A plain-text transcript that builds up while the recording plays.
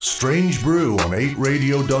Strange Brew on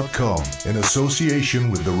 8radio.com in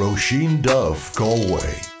association with the Roisin Dove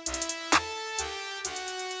Galway.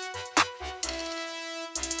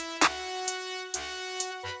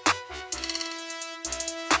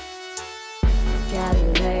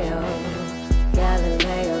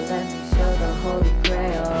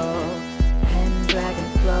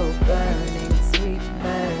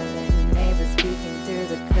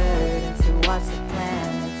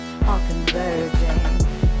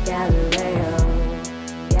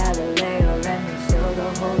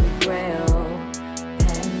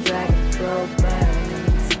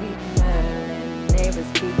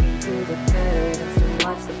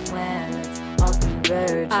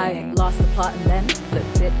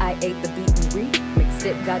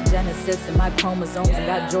 And my chromosomes and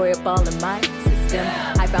got joy up all in my system.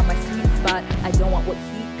 I found my sweet spot. I don't want what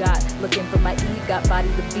he got. Looking for my E, got body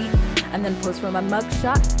to beat. And then pose for my mug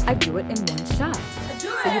shot. I do it in one shot.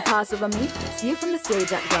 So you pass over me, see you from the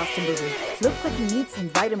stage at Glastonbury. Look like you need some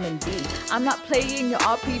vitamin D. I'm not playing your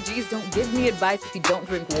RPGs. Don't give me advice if you don't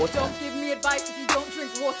drink water. Don't give me advice if you don't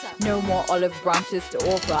drink water. No more olive branches to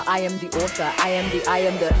offer. I am the author. I am the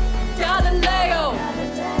Galileo.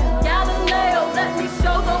 Galileo, let me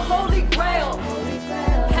show the Holy Grail.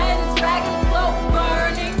 Pen, dragon, float,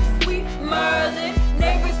 burning, sweet Merlin.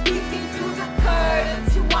 Neighbors peeking through the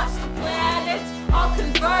curtains to watch the planets all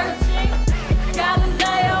converging.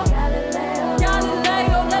 Galileo,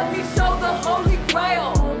 Galileo, let me show the Holy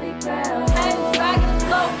Grail. Pen, dragon,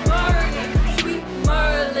 float, burning, sweet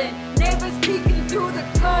Merlin. Neighbors peeking through the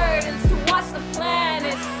curtains to watch the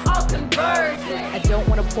planets all converging. I don't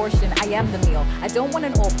want a portion, I am the meal. I don't want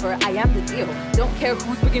an offer, I am the deal. Don't care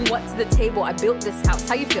who's bringing what to the table. I built this house.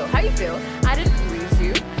 How you feel? How you feel? I didn't read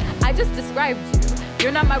you. I just described you.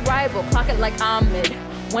 You're not my rival. Clock it like Ahmed.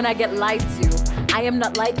 When I get lied to, I am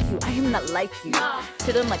not like you. I am not like you.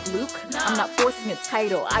 Chillin' like Luke. I'm not forcing a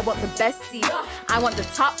title. I want the best seat. I want the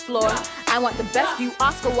top floor. I want the best view.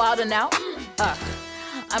 Oscar Wilde now.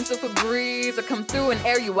 I'm so Febreze. I come through and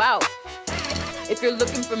air you out. If you're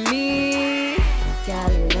looking for me,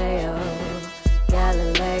 Galileo,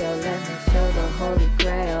 Galileo, let me show the Holy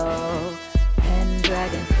Grail. Pen,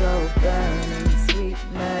 dragon, flow, burning, sweet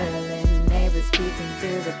Merlin. Neighbors peeking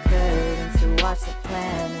through the curtains to watch the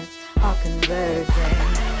planets all converging.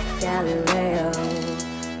 Galileo,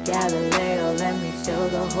 Galileo, let me show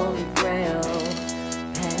the Holy Grail.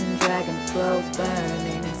 Pen, dragon, flow,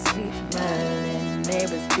 burning, sweet Merlin.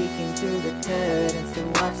 Neighbors peeking through the curtains to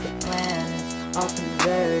watch the planets all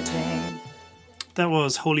converging. That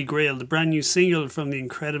was Holy Grail, the brand new single from the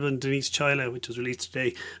incredible Denise Chaila, which was released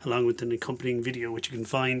today, along with an accompanying video, which you can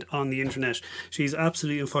find on the internet. She's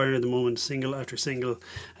absolutely on fire at the moment, single after single.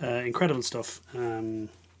 Incredible stuff.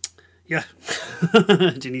 Yeah,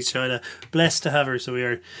 Denise Chaila, blessed to have her, so we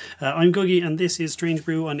are. I'm Googie, and this is Strange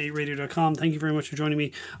Brew on 8radio.com. Thank you very much for joining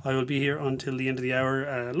me. I will be here until the end of the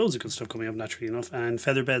hour. Loads of good stuff coming up, naturally enough, and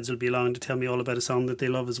Featherbeds will be along to tell me all about a song that they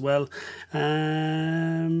love as well.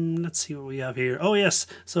 Let's see what we have here. Oh yes,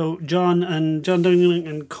 so John Dungan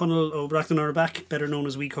and Conal O'Bracklin are back, better known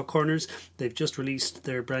as We Cut Corners. They've just released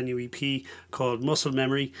their brand new EP called Muscle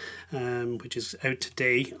Memory, which is out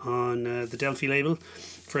today on the Delphi label.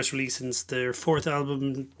 First release since their fourth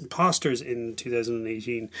album, Posters, in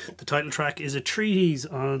 2018. The title track is a treatise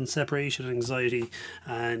on separation and anxiety,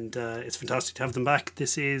 and it's fantastic to have them back.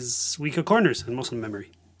 This is We Cut Corners and Muscle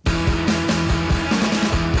Memory.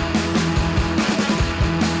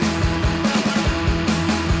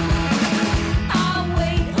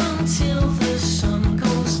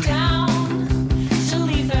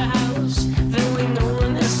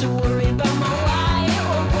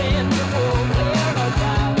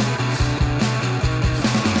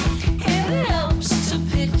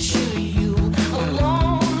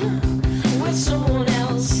 Someone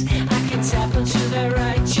else, I can tap into their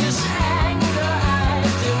righteous anger.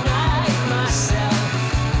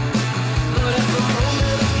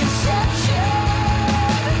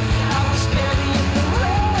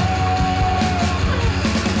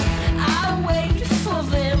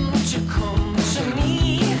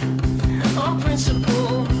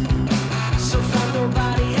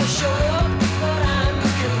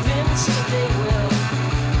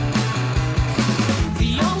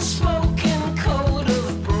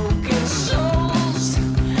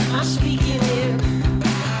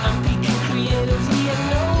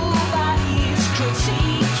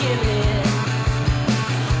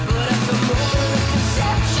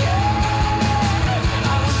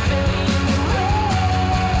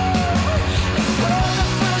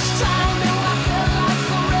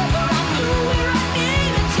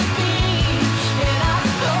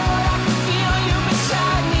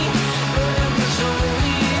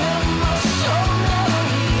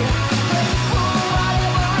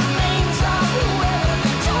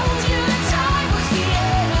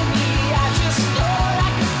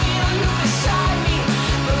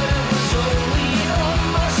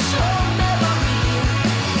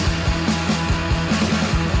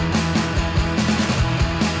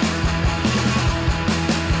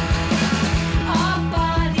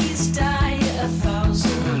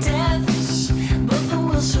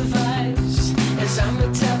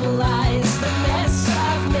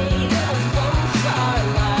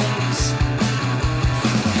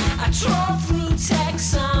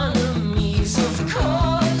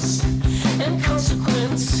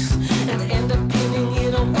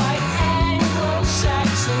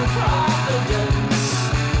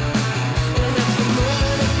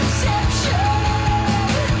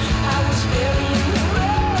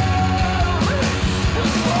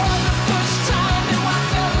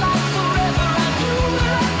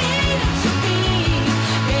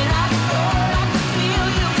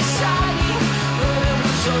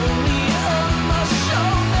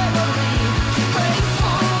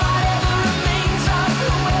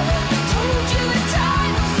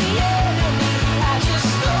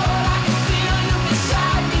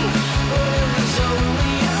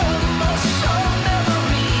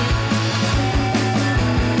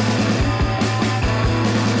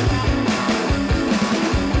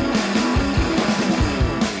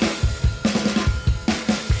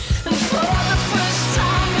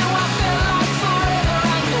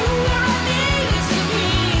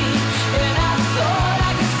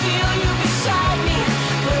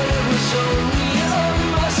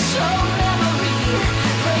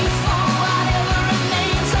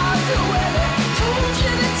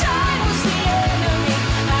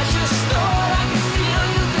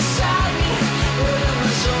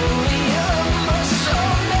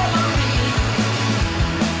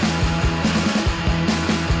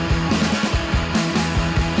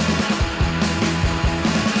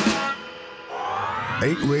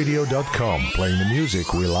 8radio.com, playing the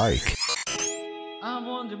music we like. I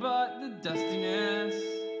wonder about the dustiness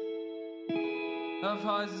of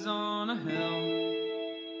houses on a hill.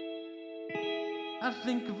 I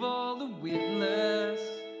think of all the waiting lists.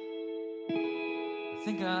 I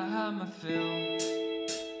think I have my fill.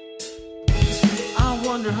 I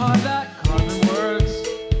wonder how that carbon works.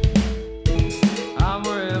 I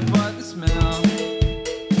worry about the smell.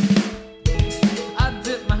 I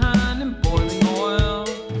dip my hand in boiling oil.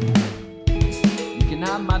 You can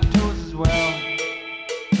have my toes as well.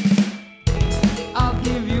 I'll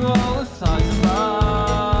give you all 1,000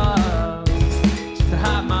 bucks just to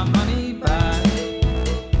have my money back.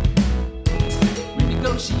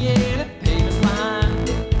 Renegotiate a payment plan.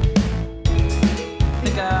 I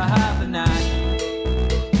think I have the knack.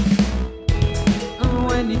 And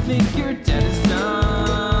when you think your debt is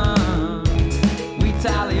done, we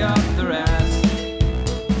tally up the rest.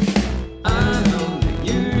 I know that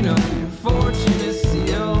you know your fortune is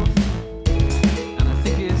sealed, and I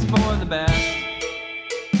think it's for the best.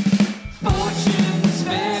 Fortunes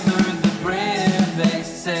favor the brave, they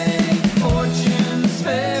say. Fortunes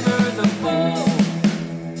favor the bold.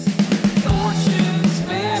 Fortunes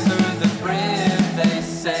favor the brave, they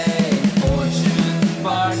say. Fortunes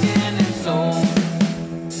bargain and sold.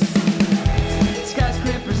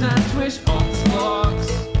 Skyscrapers and swish office blocks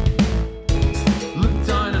look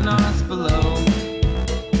down on us below.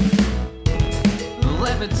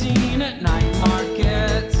 Levantine at night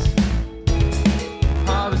markets.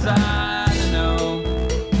 How was I to know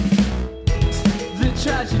the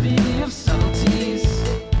tragedy of subtleties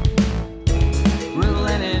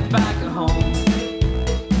relented back at home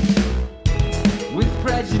with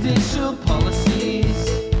prejudicial policies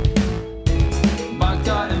bogged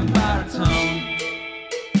out in baritone.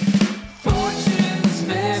 Fortunes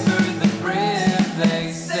favor the brave,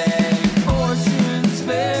 they say. Fortunes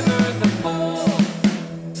favor the bold.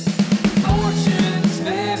 Fortunes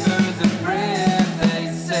favor the brave, they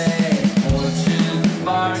say. Fortunes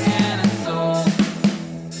bargain and sold.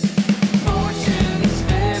 Fortunes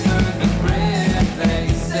favor the brave, they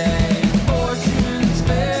say. Fortunes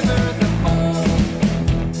favor the bold.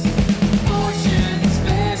 Fortunes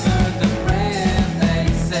favor the brave, they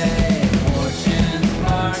say. Fortunes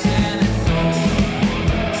bargain and sold.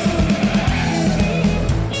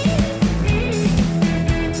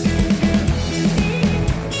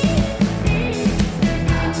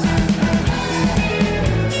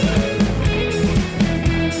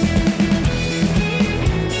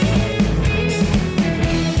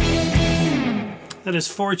 That is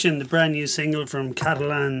Fortune, the brand new single from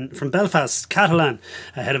Belfast, Catalan,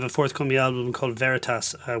 ahead of a forthcoming album called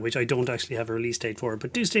Veritas, which I don't actually have a release date for,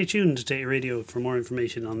 but do stay tuned to Data Radio for more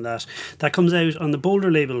information on that. That comes out on the Boulder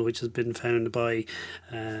label, which has been founded by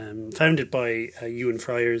Ewan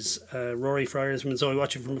Fryers, Rory Fryers from Zoe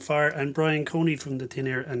Watching From Afar, and Brian Coney from the Thin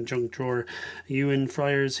Air and Junk Drawer. Ewan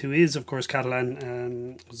Fryers, who is of course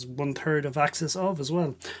Catalan, was 1/3 of Axis of as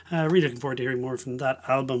well. Really looking forward to hearing more from that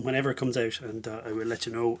album whenever it comes out, and I will let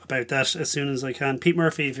you know about that as soon as I can. Pete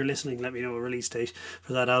Murphy, if you're listening, let me know a release date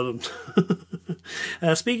for that album.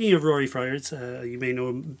 Speaking of Rory Fryers, you may know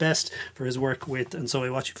him best for his work with And So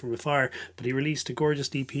I Watch You From Afar, but he released a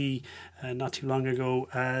gorgeous EP not too long ago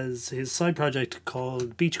as his side project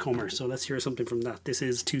called Beachcomber. So let's hear something from that. This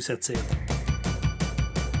is Two Set Sail.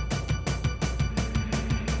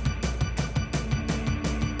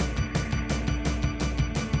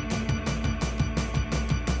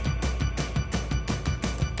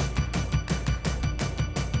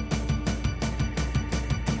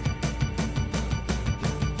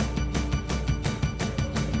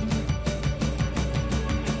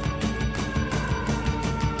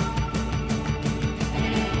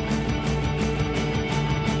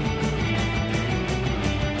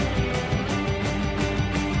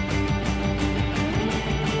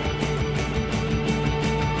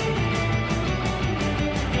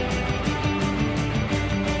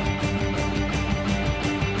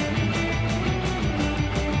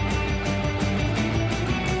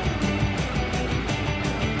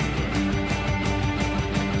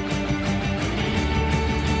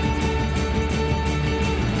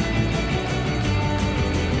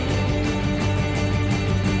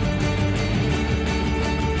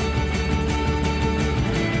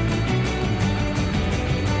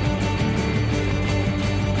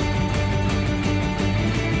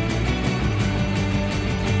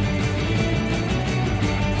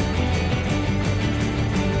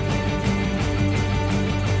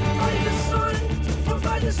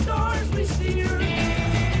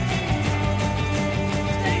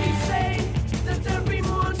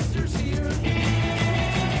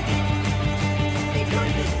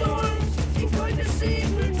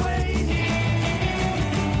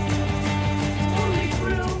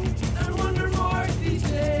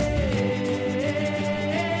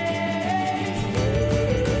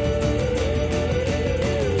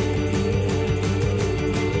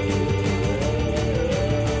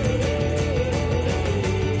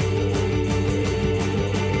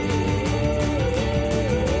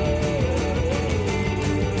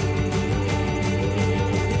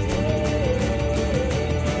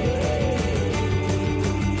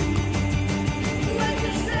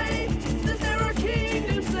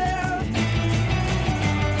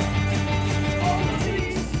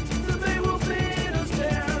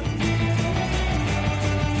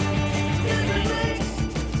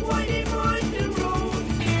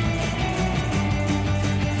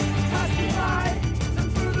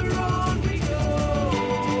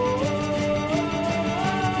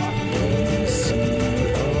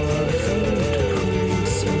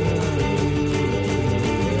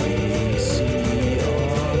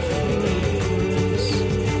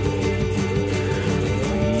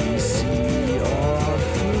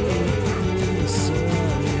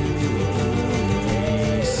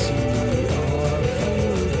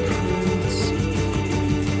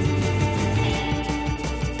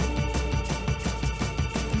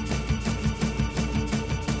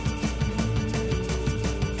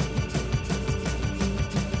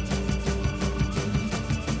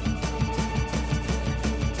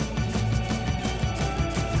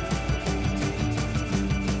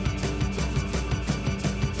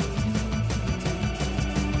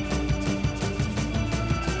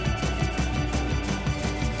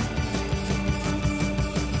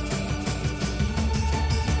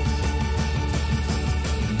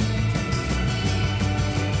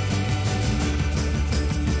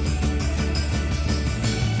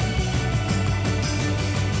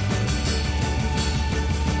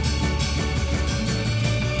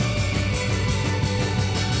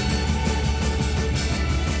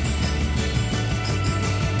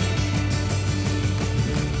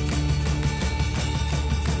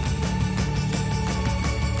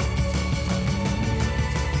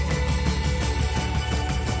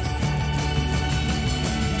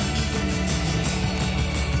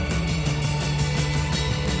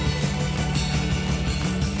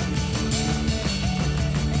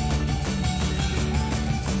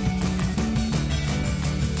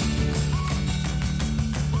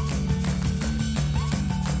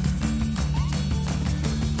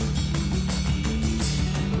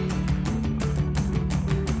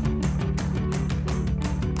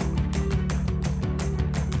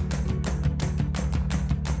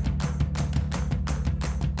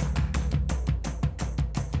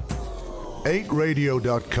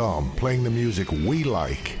 8radio.com, playing the music we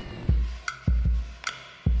like.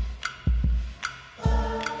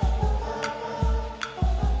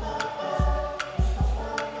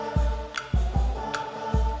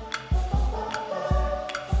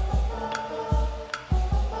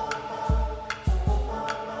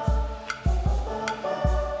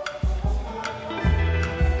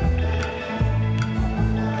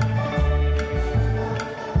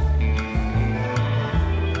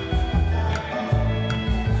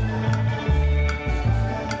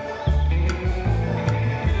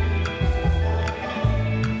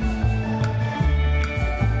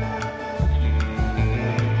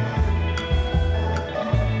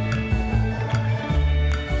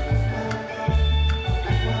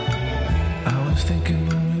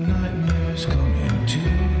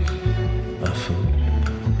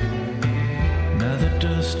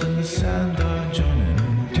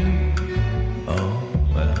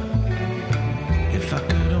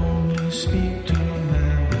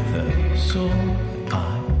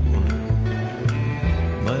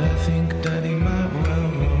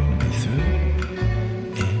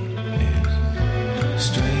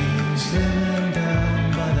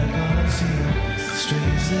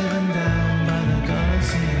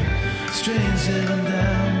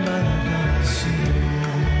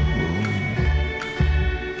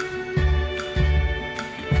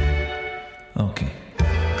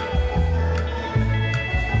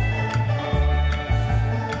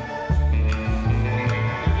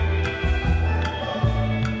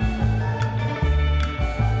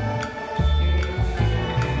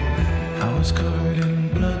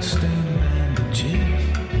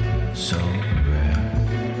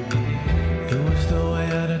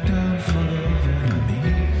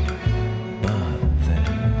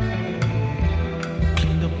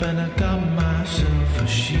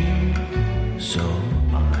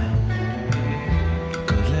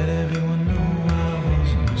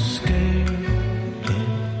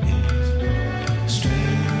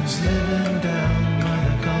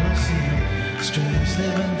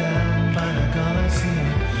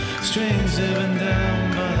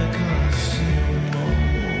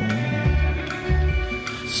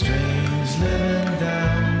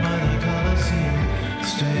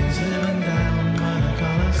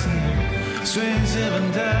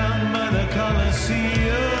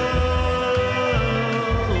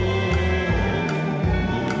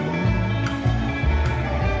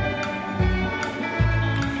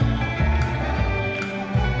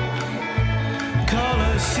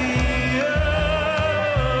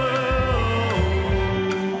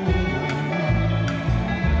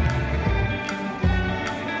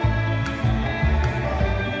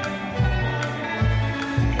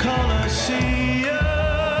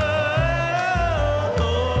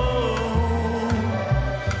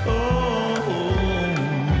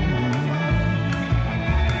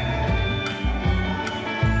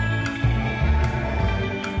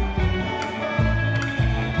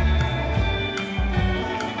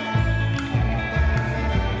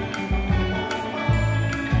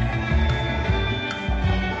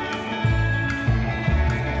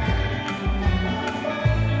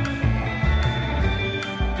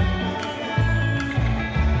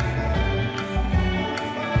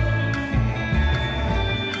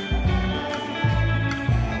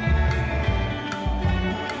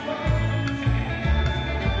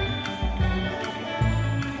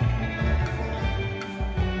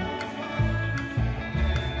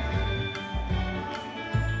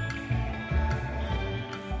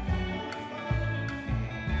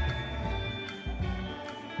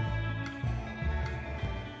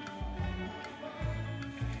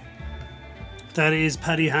 That is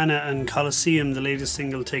Paddy Hanna and Colosseum, the latest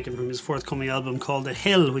single taken from his forthcoming album called The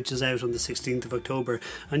Hill, which is out on the 16th of October.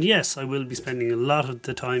 And yes, I will be spending a lot of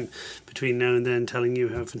the time between now and then telling you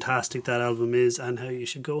how fantastic that album is and how you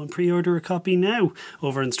should go and pre-order a copy now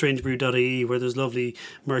over on strangebrew.ie, where there's lovely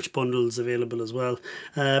merch bundles available as well.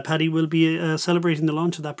 Paddy will be celebrating the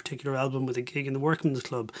launch of that particular album with a gig in the Workman's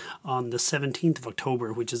Club on the 17th of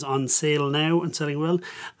October, which is on sale now and selling well.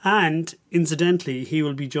 And incidentally, he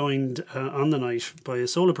will be joined on the night by a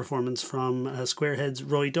solo performance from Squarehead's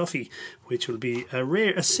Roy Duffy, which will be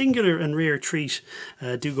a singular and rare treat.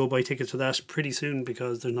 Do go buy tickets for that pretty soon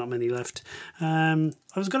because there's not many left. I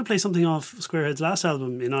was going to play something off Squarehead's last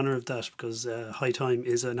album in honour of that because High Time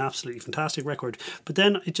is an absolutely fantastic record. But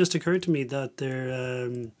then it just occurred to me that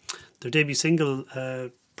their debut single,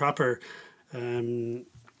 proper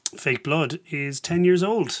Fake Blood, is 10 years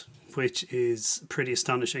old, which is pretty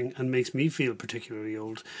astonishing and makes me feel particularly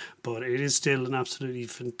old. But it is still an absolutely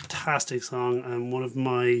fantastic song and one of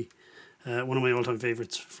my One of my all-time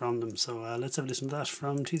favourites from them. So let's have a listen to that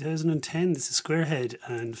from 2010. This is Squarehead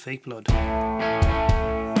and Fake Blood.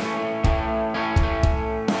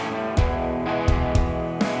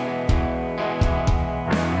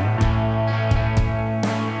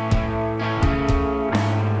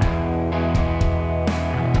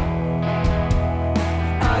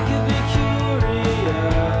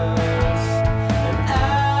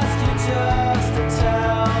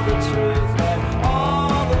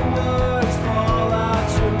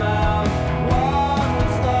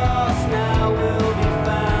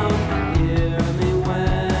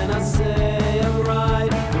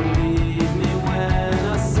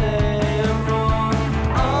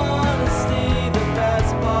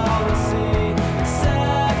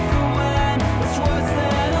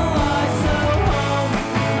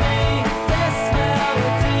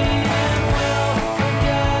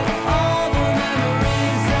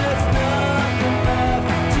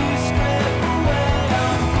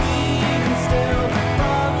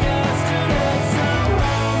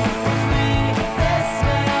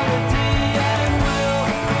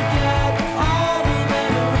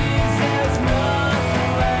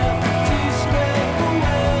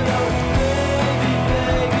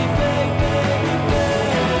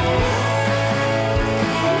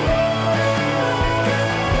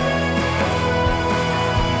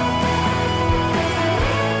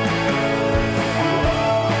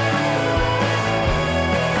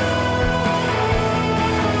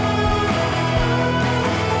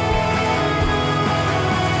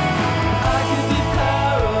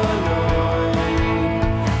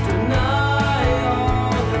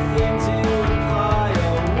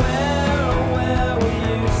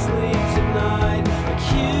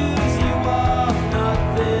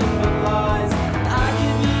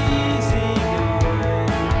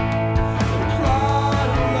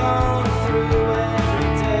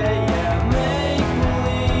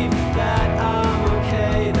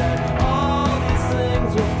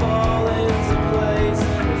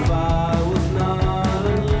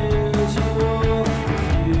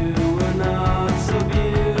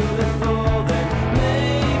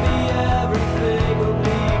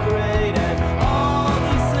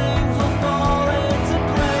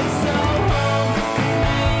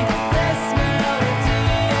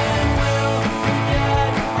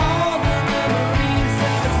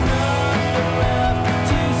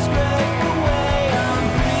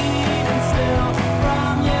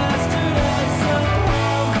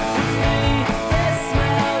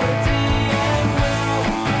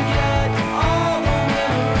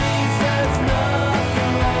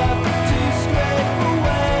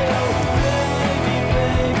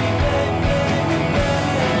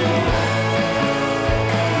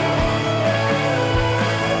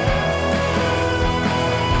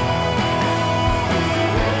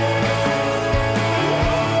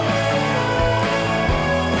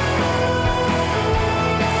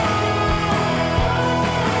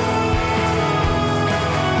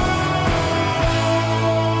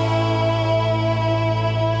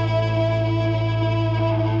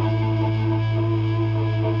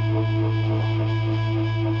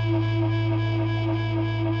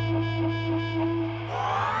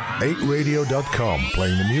 Radio.com,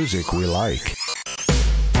 playing the music we like.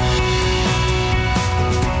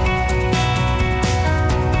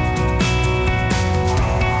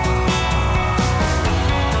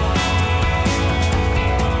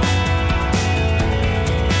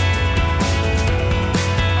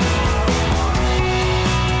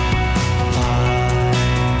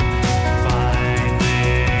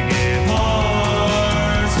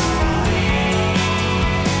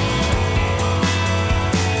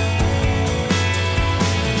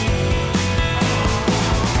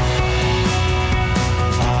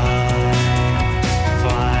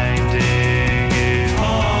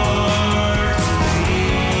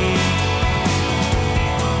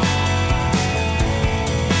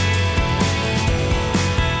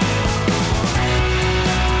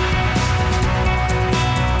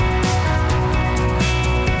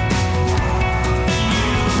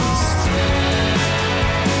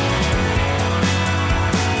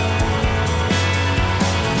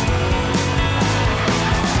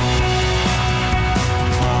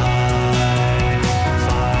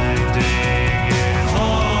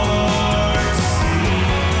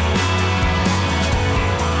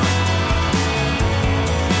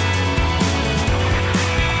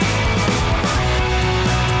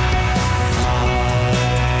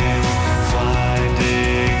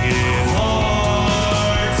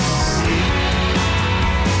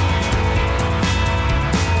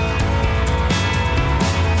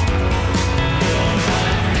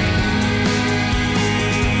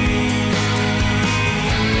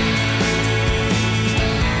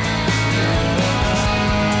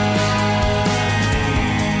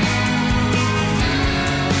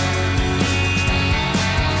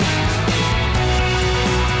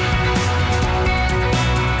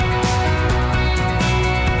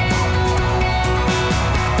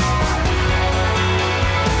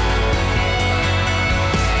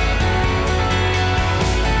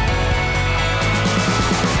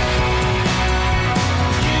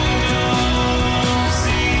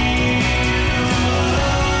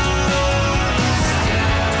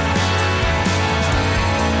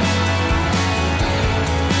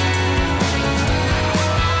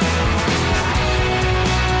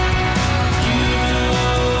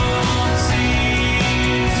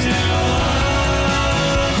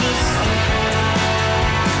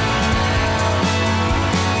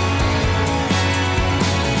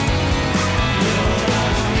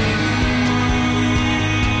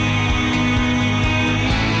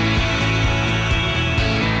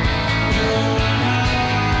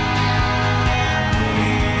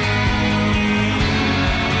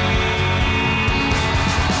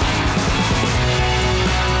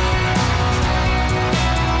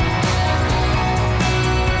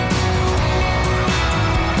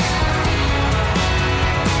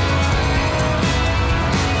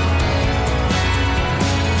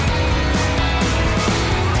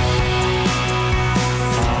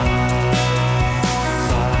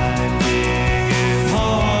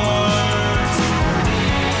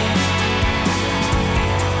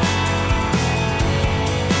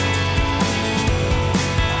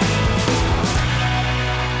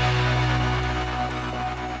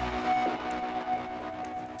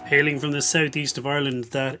 Hailing from the southeast of Ireland,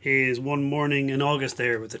 that is One Morning in August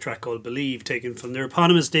there with a track called Believe, taken from their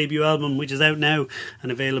eponymous debut album, which is out now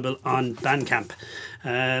and available on Bandcamp.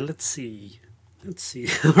 Let's see.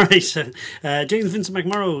 Alright, James Vincent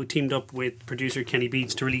McMorrow teamed up with producer Kenny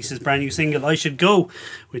Beats to release his brand new single I Should Go,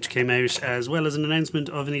 which came out as well as an announcement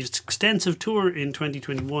of an extensive tour in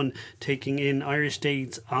 2021, taking in Irish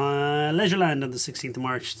dates on Leisureland on the 16th of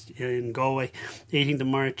March in Galway, 18th of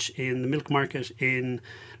March in the Milk Market in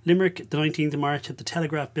Limerick, the 19th of March at the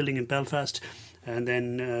Telegraph Building in Belfast, and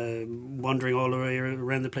then wandering all the way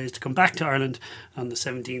around the place to come back to Ireland on the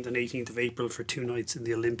 17th and 18th of April for 2 nights in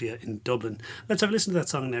the Olympia in Dublin. Let's have a listen to that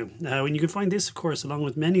song now. And you can find this, of course, along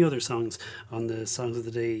with many other songs on the Songs of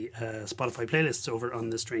the Day Spotify playlists over on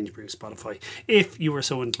the Strange Brew Spotify, if you were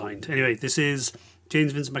so inclined. Anyway, this is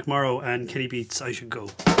James Vincent McMorrow and Kenny Beats, I Should Go.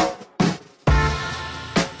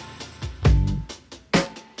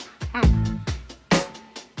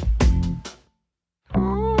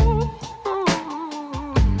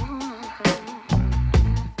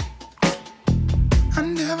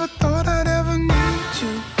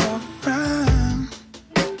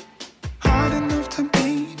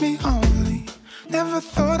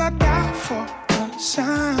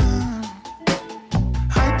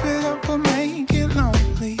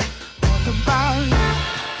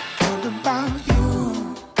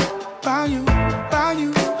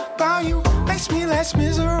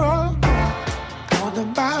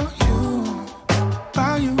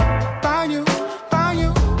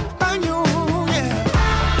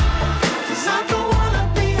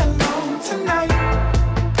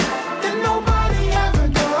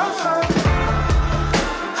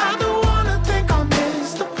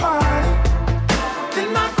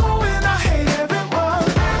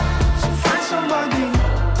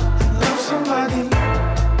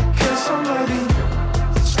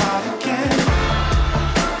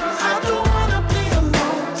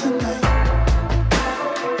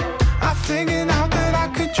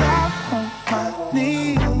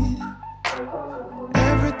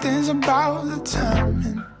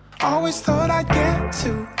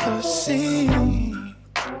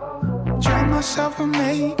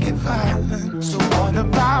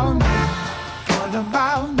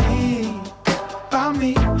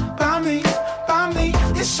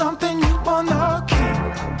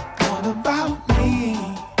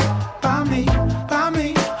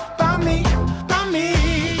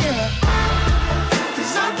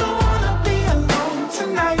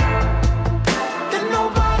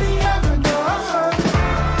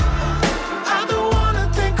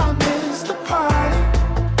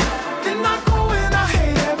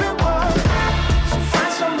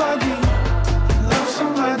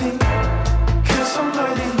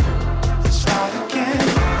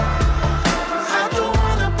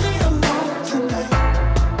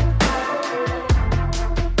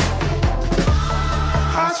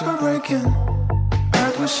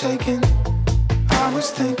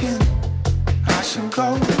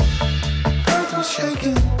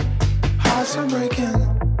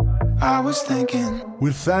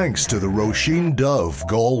 With thanks to the Roisin Dove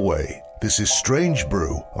Galway, this is Strange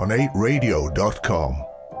Brew on 8radio.com.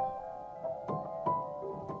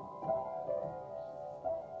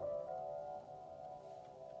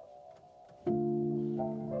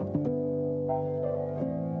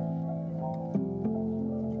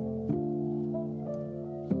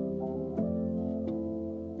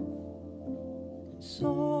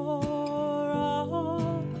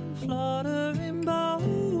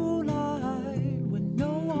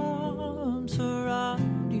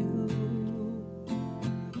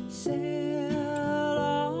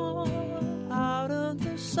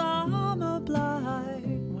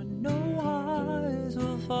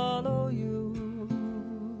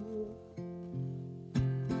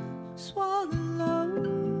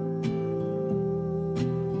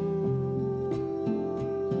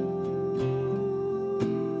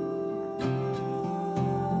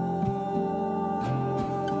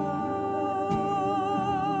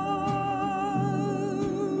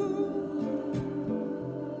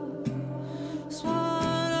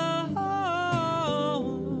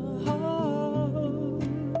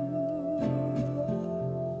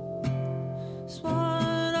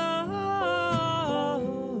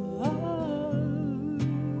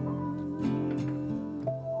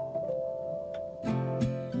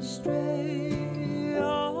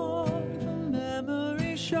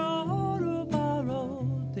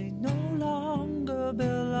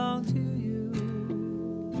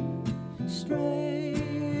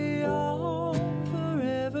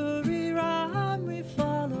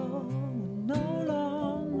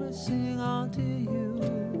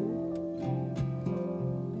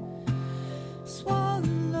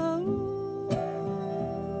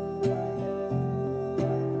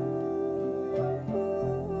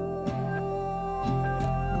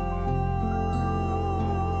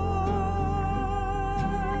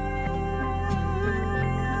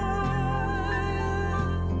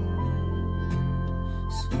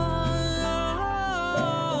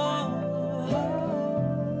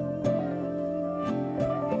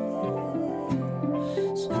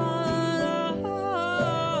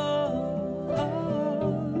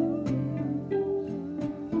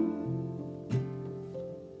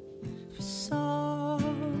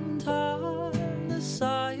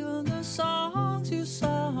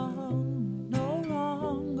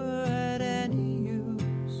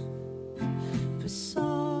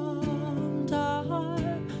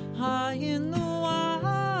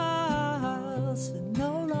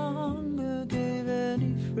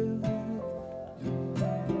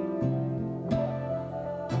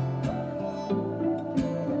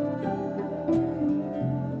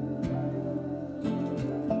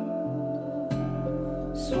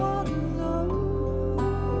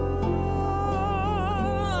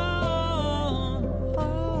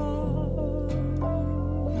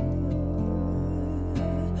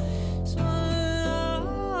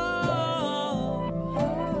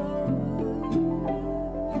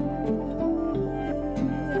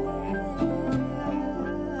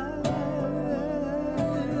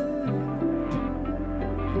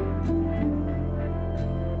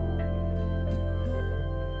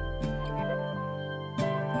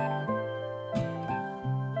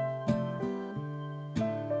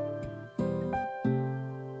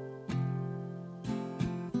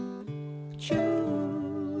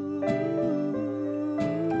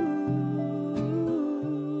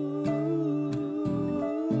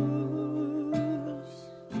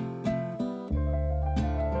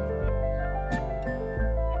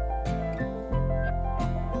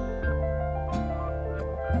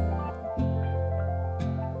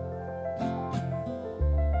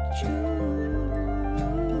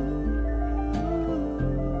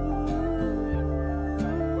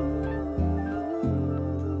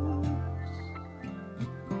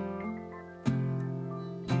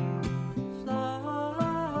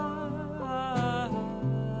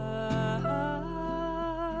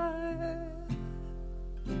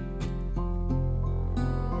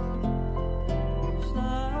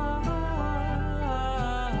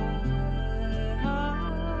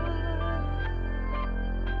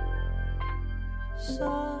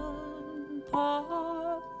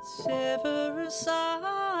 Sever aside,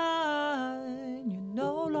 you're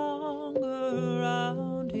no longer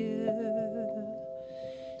around here.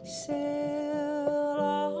 Sail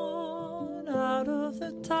on out of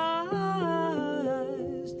the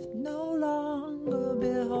tides, no longer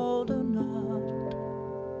beholden not.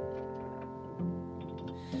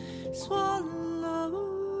 Swallow.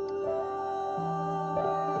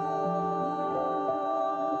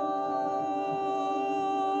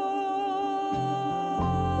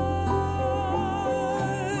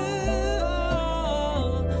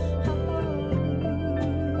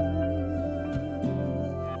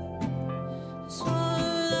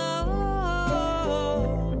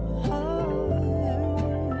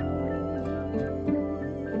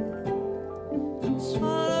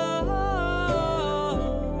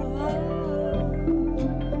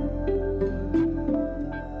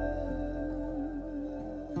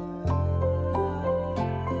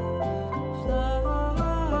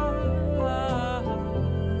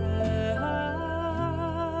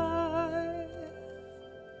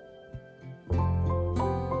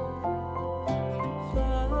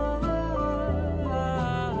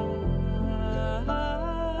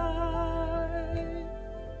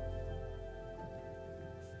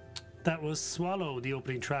 That was Swallow, the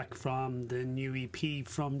opening track from the new EP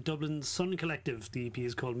from Dublin Sun Collective. The EP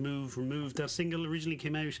is called Move Remove. That single originally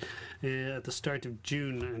came out at the start of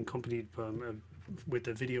June, accompanied with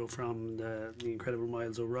a video from the incredible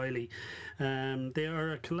Miles O'Reilly. They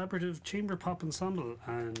are a collaborative chamber pop ensemble,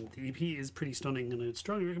 and the EP is pretty stunning, and I'd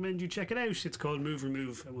strongly recommend you check it out. It's called Move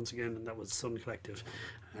Remove, once again, and that was Sun Collective.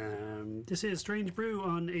 This is Strange Brew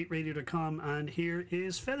on 8radio.com, and here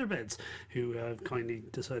is Featherbeds, who have kindly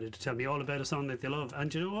decided to tell me all about a song that they love.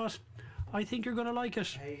 And you know what? I think you're going to like it.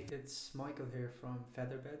 Hey, it's Michael here from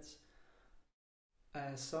Featherbeds.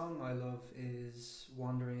 A song I love is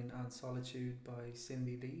Wandering and Solitude by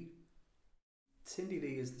Cindy Lee. Cindy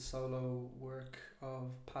Lee is the solo work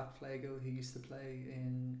of Pat Flegel, who used to play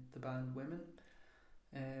in the band Women.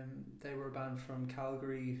 They were a band from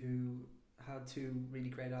Calgary who had two really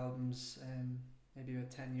great albums maybe about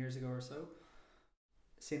 10 years ago or so.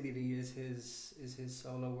 Cindy Lee is his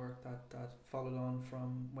solo work that followed on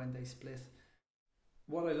from when they split.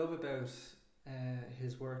 What I love about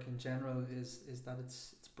his work in general is that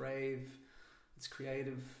it's brave, it's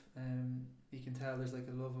creative. You can tell there's like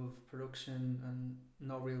a love of production and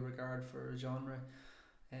no real regard for a genre.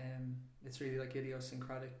 It's really like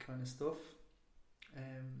idiosyncratic kind of stuff.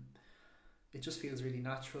 It just feels really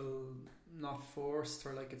natural, not forced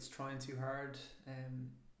or like it's trying too hard.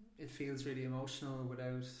 It feels really emotional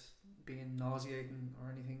without being nauseating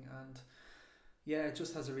or anything, and yeah, it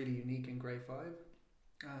just has a really unique and great vibe.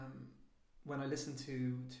 When I listen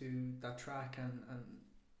to that track and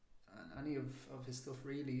any of his stuff,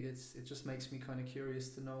 really, it just makes me kind of curious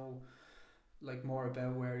to know like more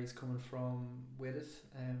about where he's coming from with it.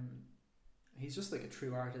 He's just like a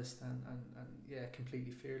true artist and yeah,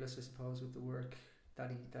 completely fearless, I suppose, with the work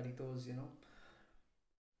that he does, you know.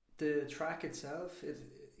 The track itself, it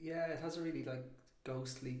has a really like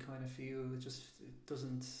ghostly kind of feel. It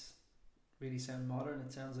doesn't really sound modern.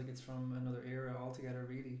 It sounds like it's from another era altogether,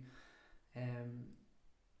 really.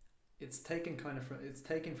 It's taken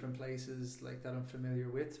from places like that I'm familiar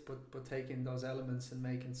with, but taking those elements and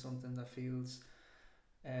making something that feels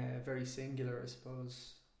very singular, I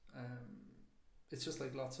suppose. It's just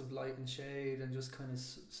like lots of light and shade and just kind of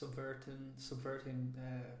subverting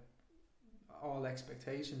all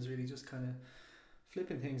expectations, really, just kind of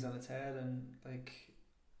flipping things on its head, and like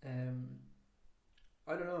I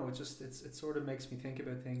don't know, it sort of makes me think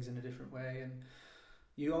about things in a different way. And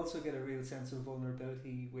you also get a real sense of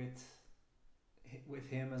vulnerability with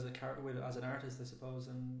him as an artist, I suppose,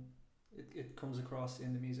 and it comes across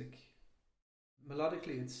in the music.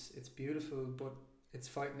 Melodically, it's beautiful, but it's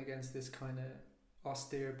fighting against this kind of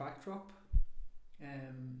austere backdrop,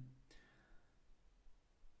 and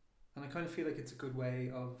I kind of feel like it's a good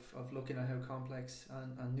way of looking at how complex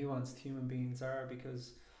and nuanced human beings are,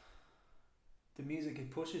 because the music,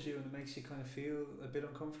 it pushes you and it makes you kind of feel a bit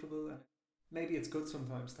uncomfortable, and maybe it's good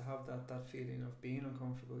sometimes to have that feeling of being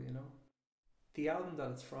uncomfortable, you know. The album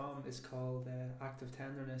that it's from is called Act of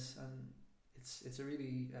Tenderness, and it's a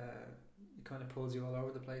really it kind of pulls you all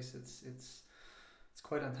over the place. It's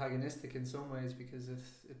quite antagonistic in some ways, because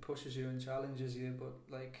it pushes you and challenges you, but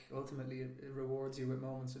like ultimately it rewards you with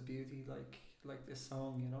moments of beauty, like this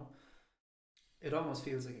song, you know. It almost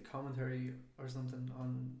feels like a commentary or something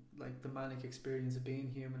on like the manic experience of being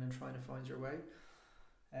human and trying to find your way.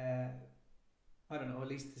 I don't know, at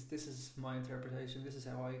least this is my interpretation. This is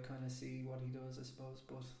how I kind of see what he does, I suppose.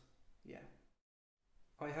 But yeah,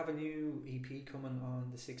 I have a new EP coming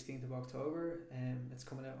on the 16th of October. It's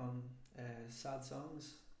coming out on Sad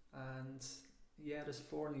Songs, and yeah, there's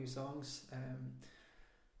 4 new songs,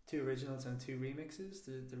 2 originals and 2 remixes.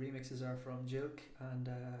 The remixes are from Jilk and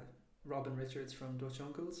Robin Richards from Dutch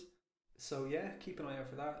Uncles. So yeah, keep an eye out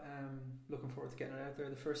for that. Looking forward to getting it out there.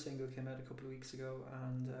 The first single came out a couple of weeks ago,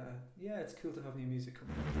 and yeah, it's cool to have new music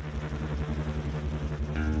coming out.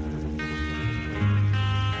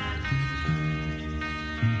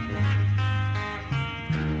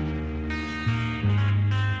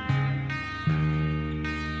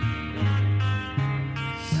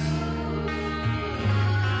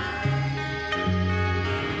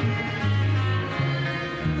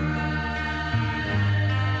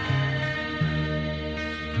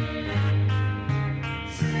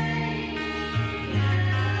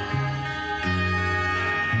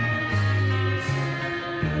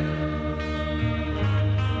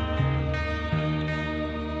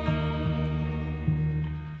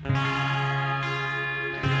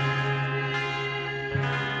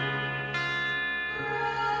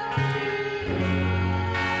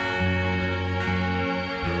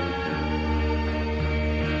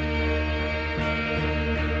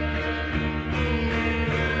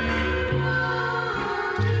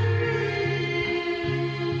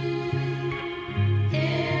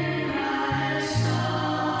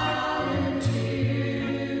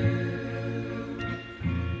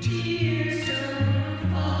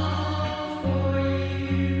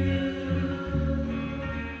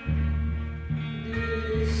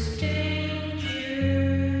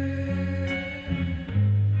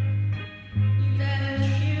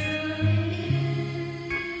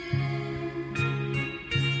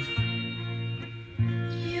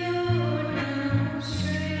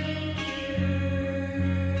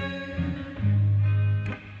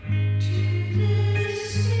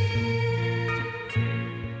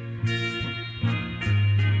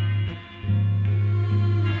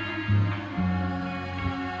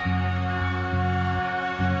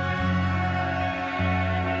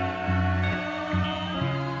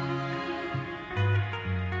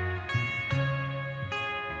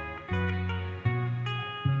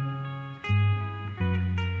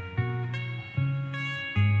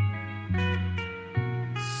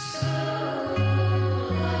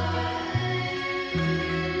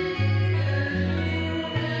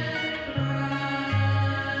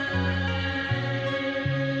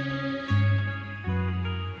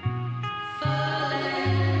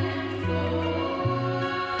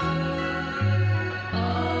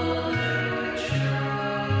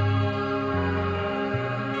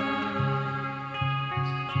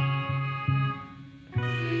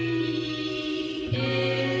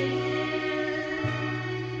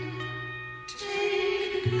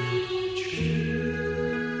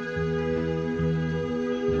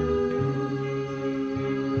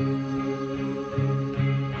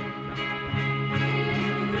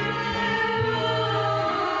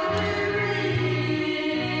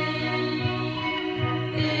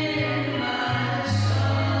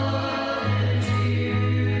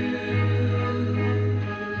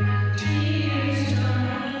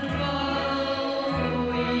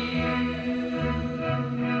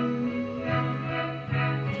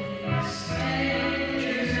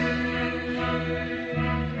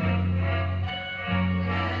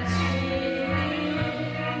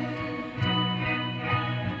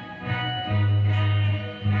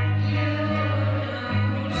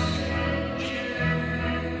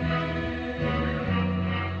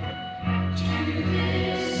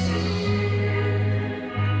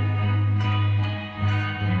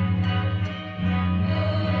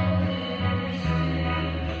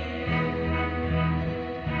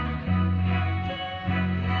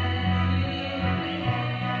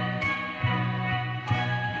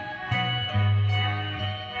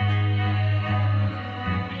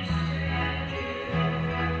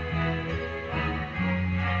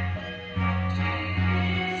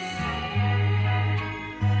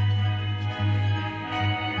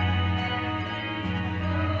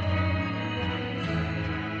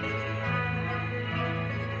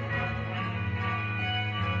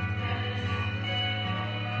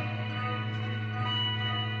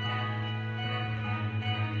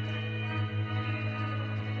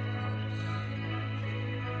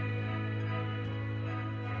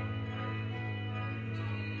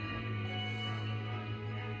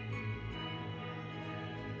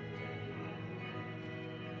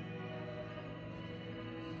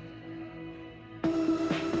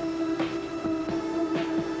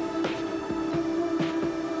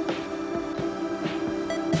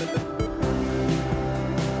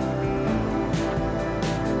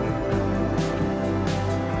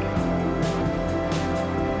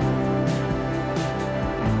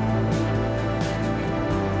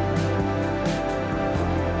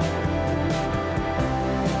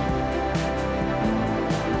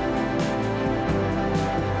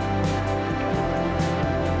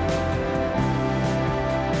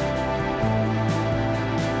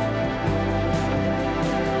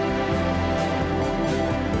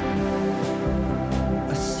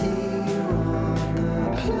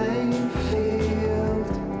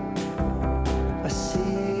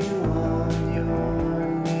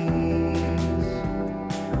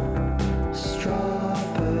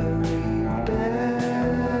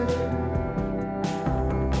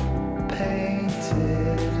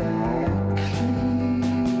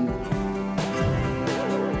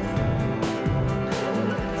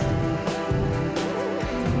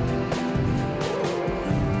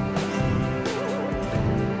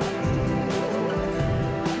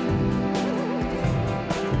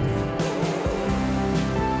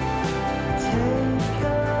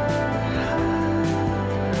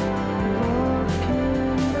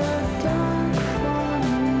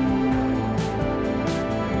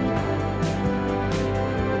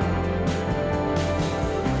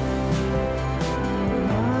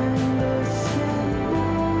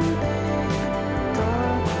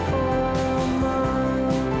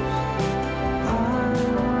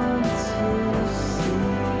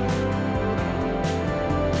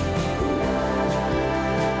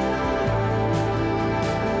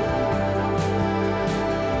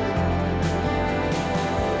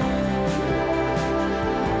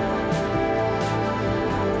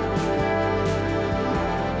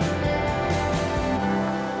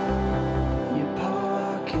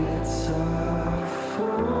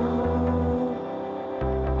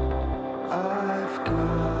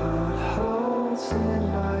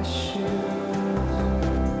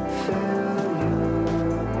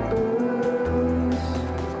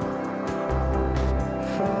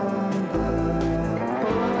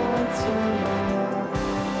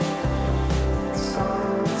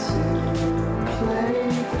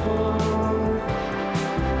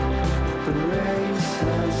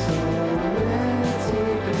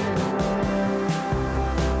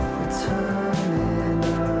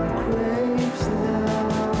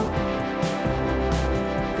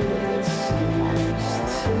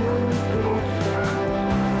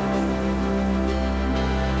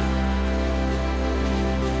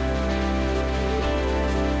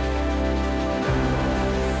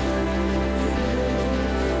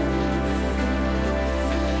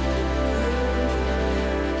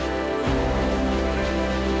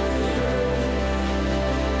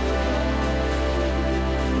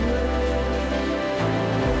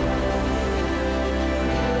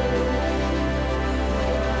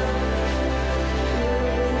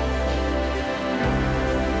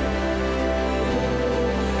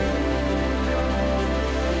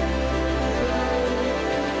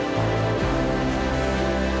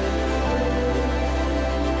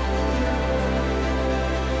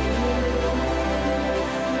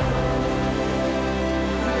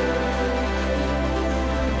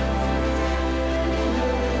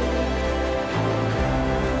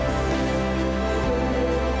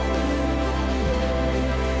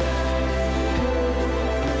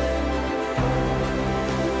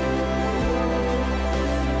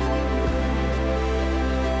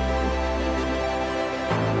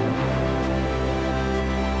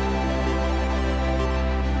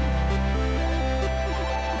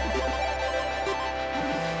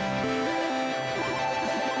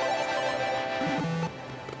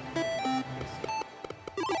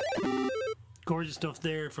 gorgeous stuff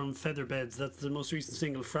there from Featherbeds. That's the most recent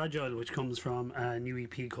single, Fragile, which comes from a new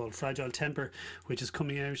EP called Fragile Temper, which is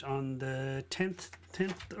coming out on the 10th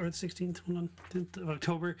or the 16th, hold on, 10th of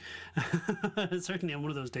October. Certainly on one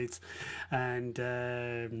of those dates. And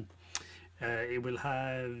it will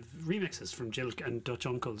have remixes from Jilk and Dutch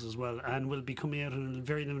Uncles as well, and will be coming out in a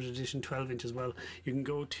very limited edition 12-inch as well. You can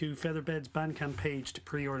go to Featherbed's Bandcamp page to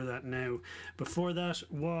pre-order that now. Before that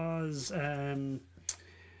was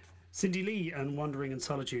Cindy Lee and Wandering in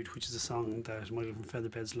Solitude, which is a song that Michael from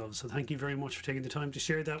Featherbeds loves. So thank you very much for taking the time to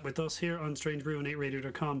share that with us here on Strange Brew on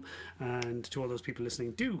 8radio.com. And to all those people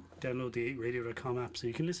listening, do download the 8radio.com app so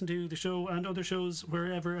you can listen to the show and other shows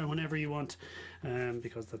wherever and whenever you want,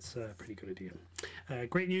 because that's a pretty good idea.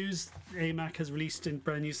 Great news, AMAC has released a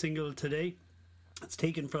brand new single today. It's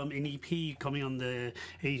taken from an EP coming on the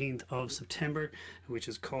 18th of September, which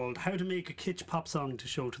is called How to Make a Kitsch Pop Song to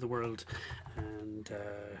Show to the World. And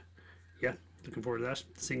yeah, looking forward to that.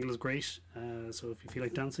 The single is great, so if you feel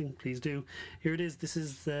like dancing, please do. Here it is. This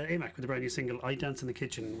is AMAC with a brand new single, I Dance in the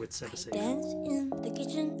Kitchen with Seba Say. Dance in the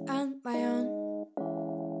kitchen on my own.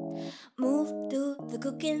 Move to the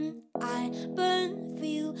cooking, I burn for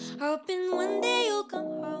you. Hoping one day you'll come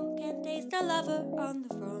home. Can't taste a lover on the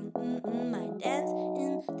phone. I dance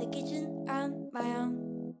in the kitchen on my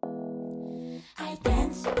own. I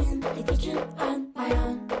dance in the kitchen on my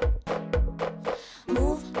own.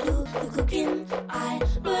 Move to the cooking, I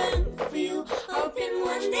burn for you. Hoping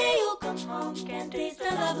one day you'll come home. Can't taste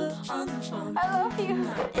a lover on the phone. I love you.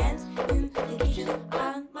 I dance in the kitchen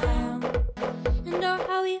on my own. And oh,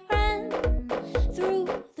 how we ran through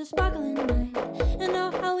the sparkling night. And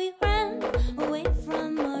oh, how we ran away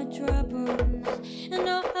from our troubles. And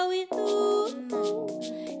oh, how we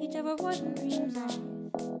knew each other wasn't dreams of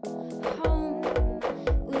home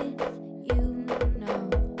with you now.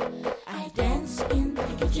 I dance in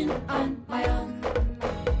the kitchen on my own.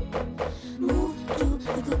 Move to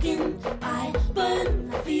the cooking, I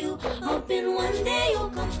burn for you. Hoping one day you'll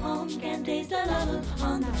come home. Can't taste the lover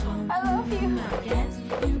on the phone. I love you. I dance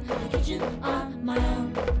in the kitchen on my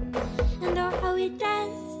own. And oh, how we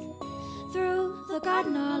danced through the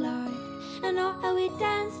garden all night. And oh, how we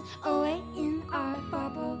danced away in our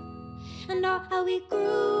bubble. And oh, how we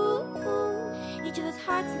grew each of us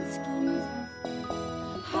hearts and schemes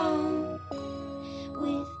of home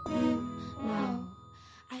with you now.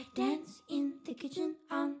 I dance in the kitchen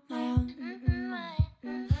on my own.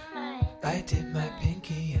 I dip my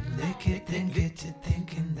pinky and lick it, then get to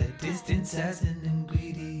thinking that distance as an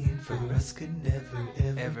ingredient for us could never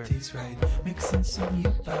ever taste right. Mixing some you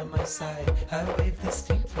by my side, I wave the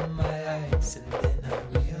steam from my eyes, and then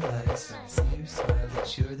I realize when I see you smile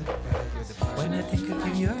that you're the prize. When I think of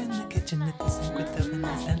you, you're in the kitchen at the sink with oven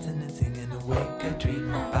and dancing and singing awake. I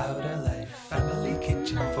dream about our life, family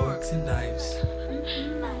kitchen, forks and knives.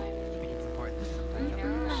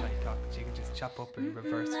 Chop up and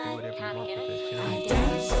reverse, do whatever you want with it, you know? I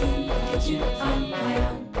dance in the kitchen on my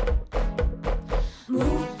own.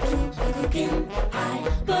 Move to the cooking, I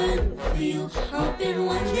burn for you. Hoping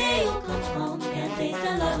one day you'll come home. Can't taste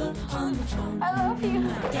the lover on the phone. I love you.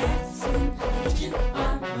 I dance in the kitchen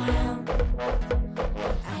on my own.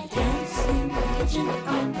 I dance in the kitchen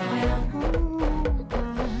on my own.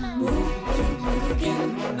 Move to the cooking,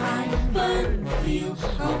 I burn for you.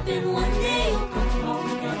 Hoping one day you'll come home.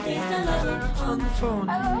 Can't taste the lover on the phone.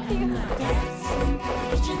 I love you. I dance in the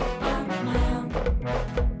kitchen on my own.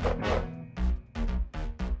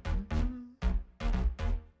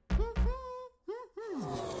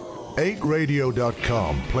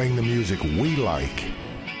 8radio.com, playing the music we like.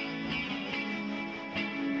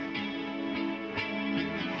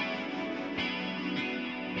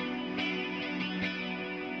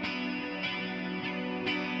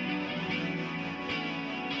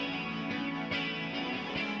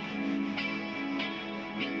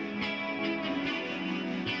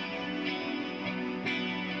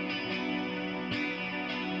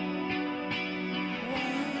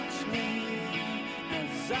 Watch me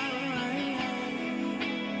as I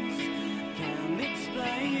rise, can't explain.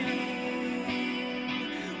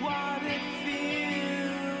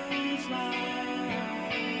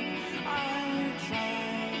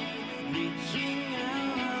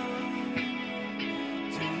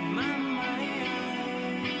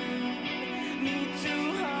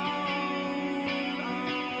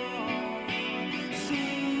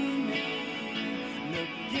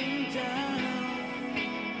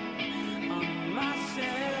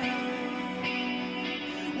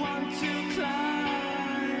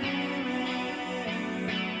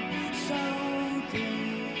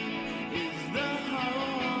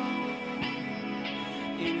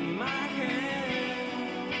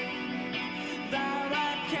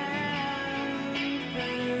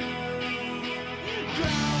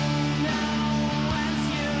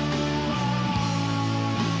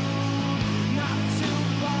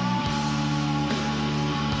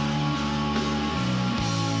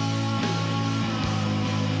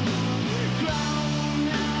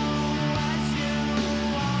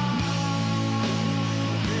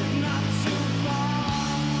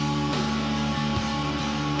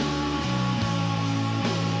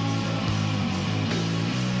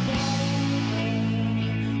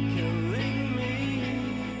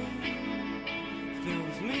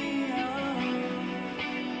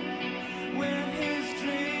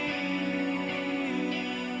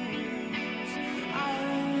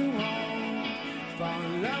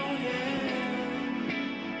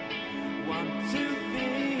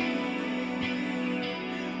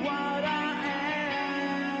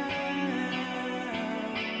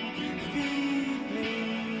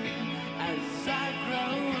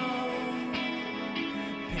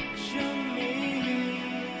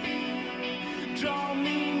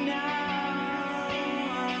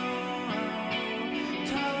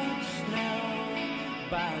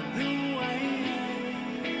 by the way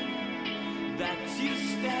that you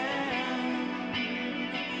stand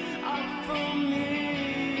up for me.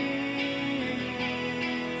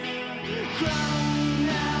 Grown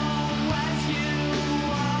now as you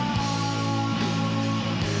are,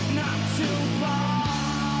 not too far.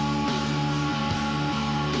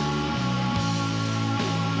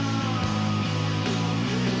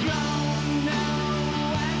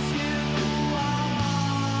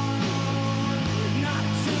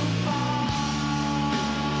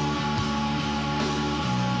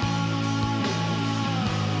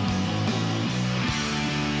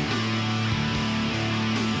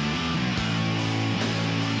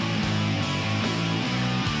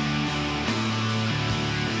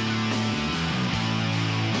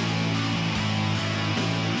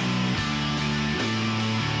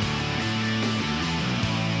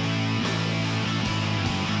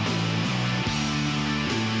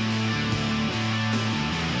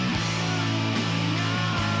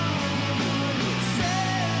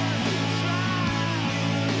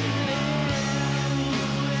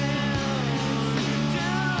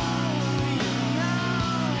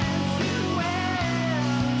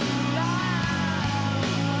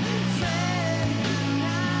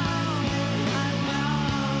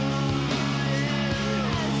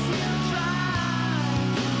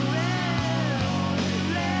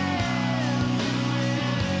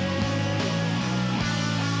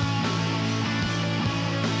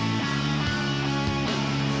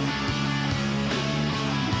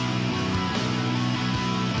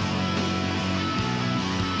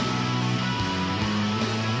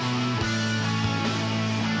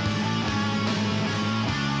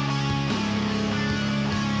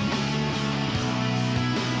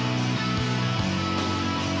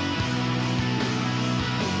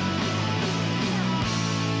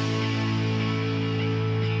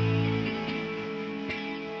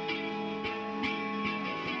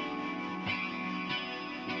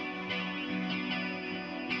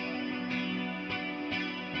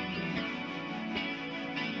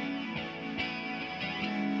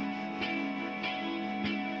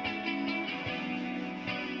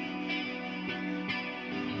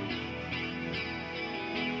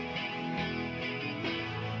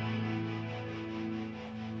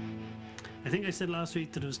 I think I said last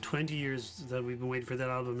week that it was 20 years that we've been waiting for that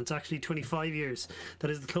album. It's actually 25 years.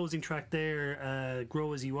 That is the closing track there,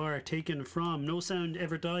 Grow As You Are, taken from No Sound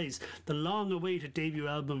Ever Dies, the long-awaited debut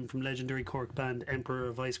album from legendary Cork band Emperor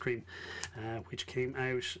of Ice Cream, which came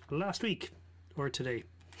out last week, or today.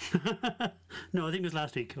 No, I think it was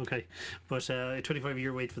last week. Okay, but a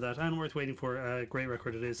 25-year wait for that, and worth waiting for. A great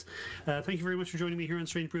record it is. Thank you very much for joining me here on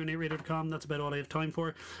Strange Brew and 8radio.com. That's about all I have time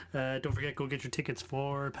for. Don't forget, go get your tickets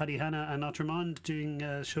for Paddy Hanna and Notre Dame doing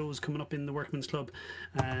shows coming up in the Workman's Club,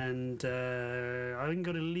 and I'm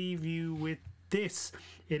going to leave you with this.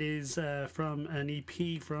 It is from an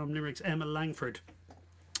EP from Limerick's Emma Langford.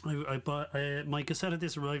 I bought my cassette of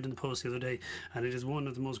this arrived in the post the other day, and it is one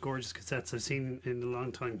of the most gorgeous cassettes I've seen in a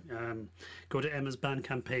long time. Go to Emma's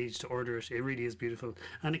Bandcamp page to order it. It really is beautiful,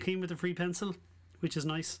 and it came with a free pencil, which is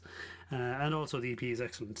nice, and also the EP is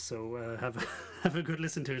excellent, so have a good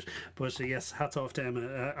listen to it. But yes, hats off to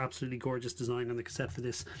Emma. Absolutely gorgeous design on the cassette for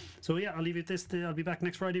this. So yeah, I'll leave you at this. I'll be back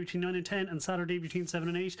next Friday between 9 and 10 and Saturday between 7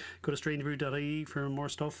 and 8. Go to strangebrew.ie for more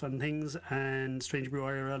stuff and things, and Strange Brew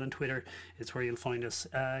IRL on Twitter. It's where you'll find us.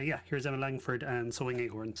 Yeah, here's Emma Langford and Sewing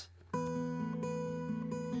Acorns.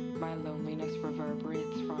 My loneliness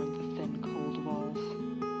reverberates round the thin cold walls.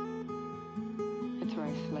 It's where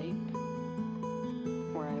I sleep,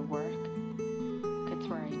 where I work, it's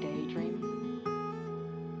where I daydream.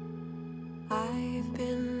 I've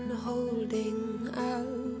been holding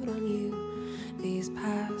out on you these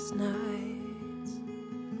past nights,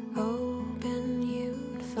 hoping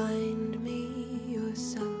you'd find me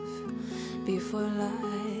yourself before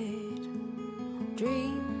light.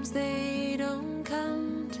 Dreams, they don't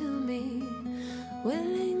come to me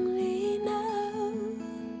willingly now.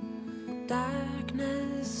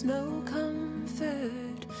 Darkness, no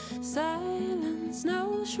comfort, silence,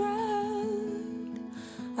 no shroud.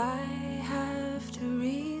 I have to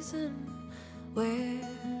reason where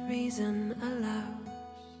reason allows.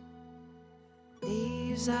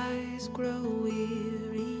 These eyes grow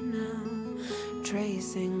weary now,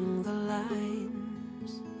 tracing the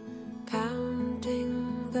lines,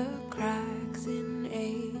 counting the cracks in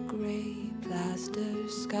a grey plaster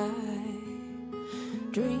sky.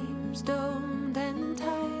 Dreams don't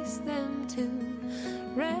entice them to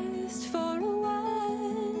rest for a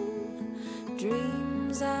while.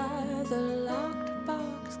 Dreams are the locked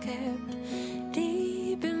box kept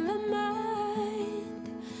deep in the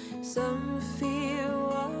mind. Some fear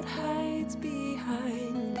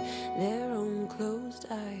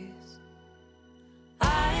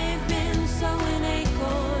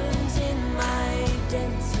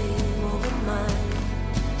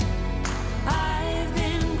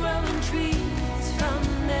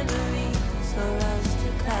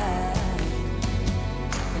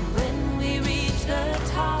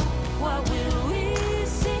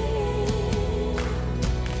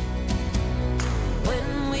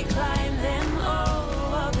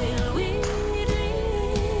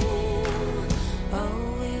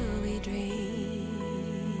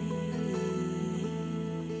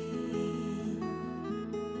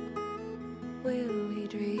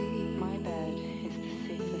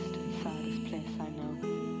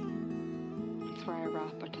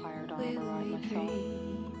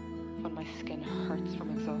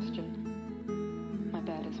exhaustion. My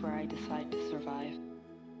bed is where I decide to survive.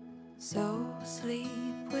 So sleep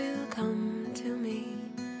will come to me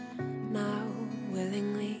now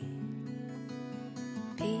willingly.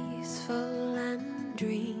 Peaceful and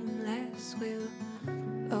dreamless will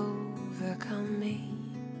overcome me.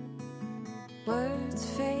 Words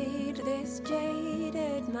fade, this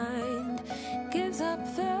jaded mind gives up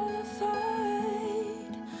the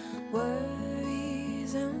fight.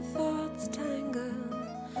 Worries and thoughts tangle,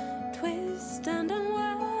 twist and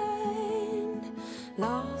unwind.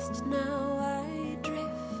 Lost now I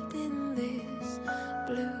drift in this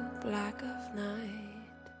blue black of night.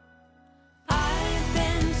 I've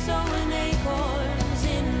been sowing acorns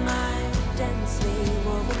in my densely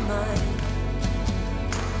woven mind.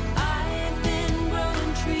 I've been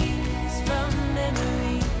growing trees from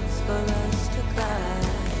memories for us to climb.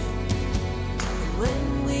 And when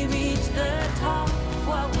we reach the top,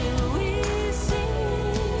 what will we see?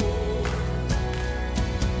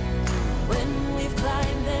 When we've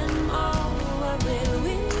climbed them all, what will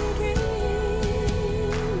we dream?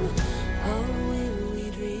 Oh, will we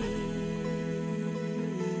dream?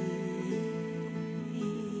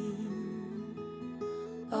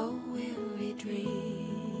 Oh, will we dream?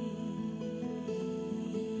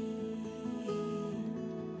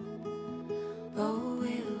 Oh,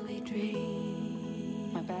 will we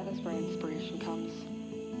dream? My bed is where inspiration comes,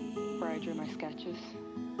 where I drew my sketches.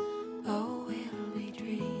 Oh, will we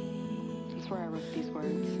dream? It's where I wrote these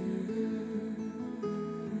words.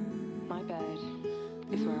 My bed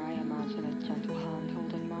is where I imagine a gentle hand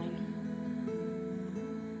holding mine.